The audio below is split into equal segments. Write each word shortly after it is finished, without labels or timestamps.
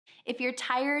If you're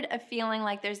tired of feeling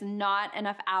like there's not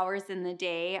enough hours in the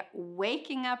day,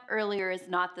 waking up earlier is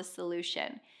not the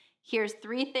solution. Here's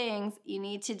 3 things you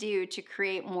need to do to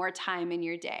create more time in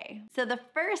your day. So the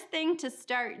first thing to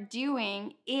start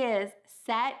doing is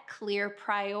set clear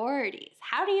priorities.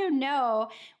 How do you know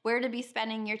where to be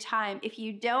spending your time if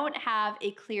you don't have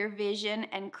a clear vision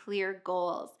and clear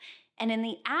goals? And in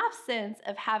the absence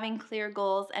of having clear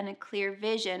goals and a clear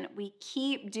vision, we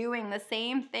keep doing the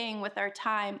same thing with our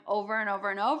time over and over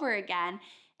and over again,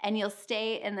 and you'll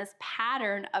stay in this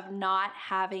pattern of not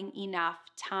having enough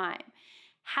time.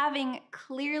 Having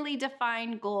clearly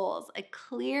defined goals, a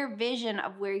clear vision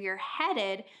of where you're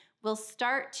headed, will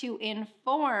start to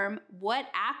inform what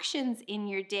actions in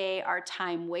your day are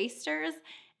time wasters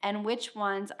and which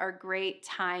ones are great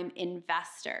time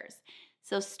investors.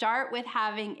 So start with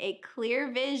having a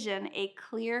clear vision, a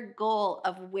clear goal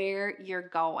of where you're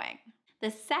going. The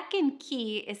second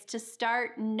key is to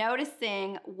start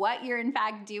noticing what you're in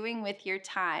fact doing with your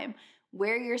time,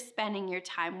 where you're spending your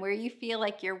time, where you feel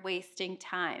like you're wasting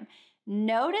time.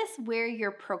 Notice where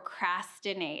you're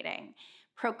procrastinating.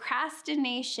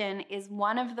 Procrastination is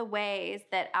one of the ways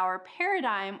that our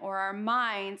paradigm or our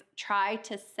minds try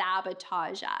to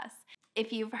sabotage us.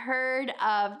 If you've heard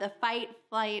of the fight,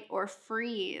 flight, or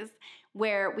freeze,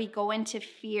 where we go into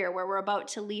fear, where we're about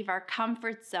to leave our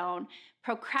comfort zone,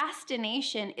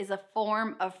 procrastination is a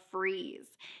form of freeze.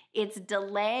 It's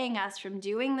delaying us from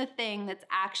doing the thing that's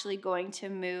actually going to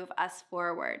move us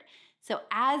forward. So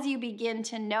as you begin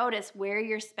to notice where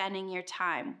you're spending your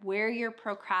time, where you're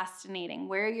procrastinating,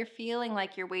 where you're feeling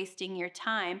like you're wasting your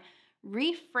time,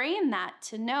 reframe that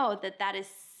to know that that is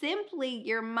simply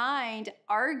your mind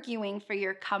arguing for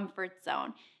your comfort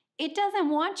zone. It doesn't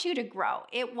want you to grow.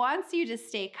 It wants you to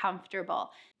stay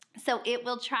comfortable. So it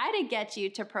will try to get you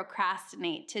to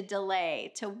procrastinate, to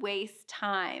delay, to waste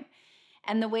time.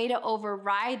 And the way to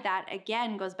override that,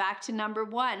 again, goes back to number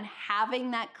 1, having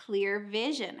that clear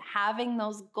vision, having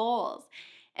those goals.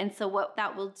 And so what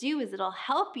that will do is it'll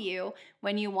help you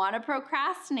when you want to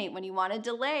procrastinate, when you want to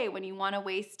delay, when you want to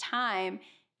waste time.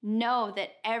 Know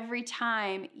that every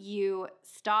time you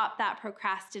stop that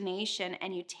procrastination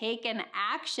and you take an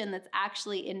action that's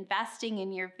actually investing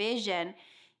in your vision,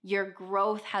 your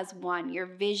growth has won, your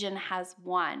vision has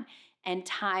won, and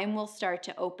time will start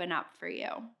to open up for you.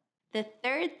 The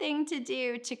third thing to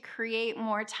do to create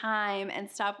more time and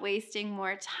stop wasting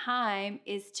more time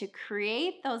is to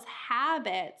create those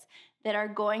habits that are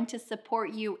going to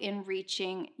support you in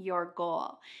reaching your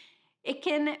goal. It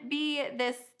can be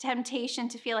this temptation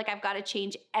to feel like I've got to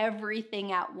change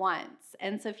everything at once.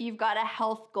 And so if you've got a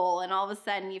health goal and all of a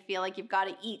sudden you feel like you've got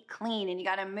to eat clean and you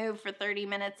got to move for 30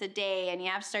 minutes a day and you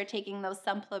have to start taking those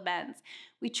supplements,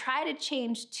 we try to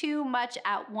change too much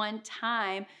at one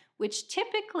time, which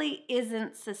typically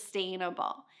isn't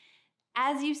sustainable.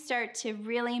 As you start to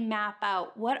really map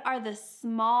out what are the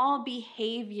small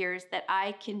behaviors that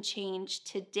I can change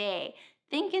today,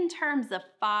 think in terms of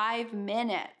 5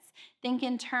 minutes. Think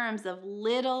in terms of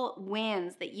little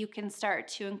wins that you can start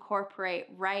to incorporate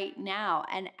right now.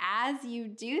 And as you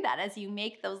do that, as you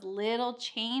make those little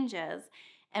changes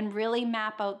and really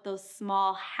map out those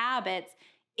small habits,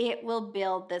 it will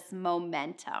build this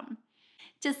momentum.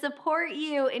 To support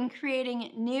you in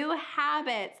creating new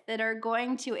habits that are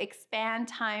going to expand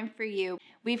time for you,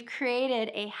 we've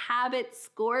created a habit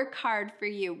scorecard for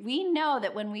you. We know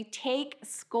that when we take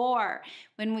score,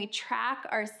 when we track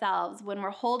ourselves, when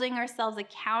we're holding ourselves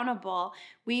accountable,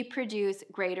 we produce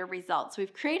greater results.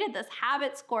 We've created this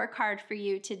habit scorecard for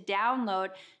you to download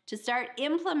to start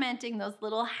implementing those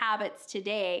little habits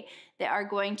today that are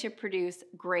going to produce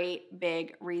great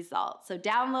big results. So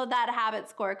download that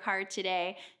habit scorecard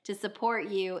today to support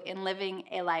you in living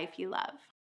a life you love.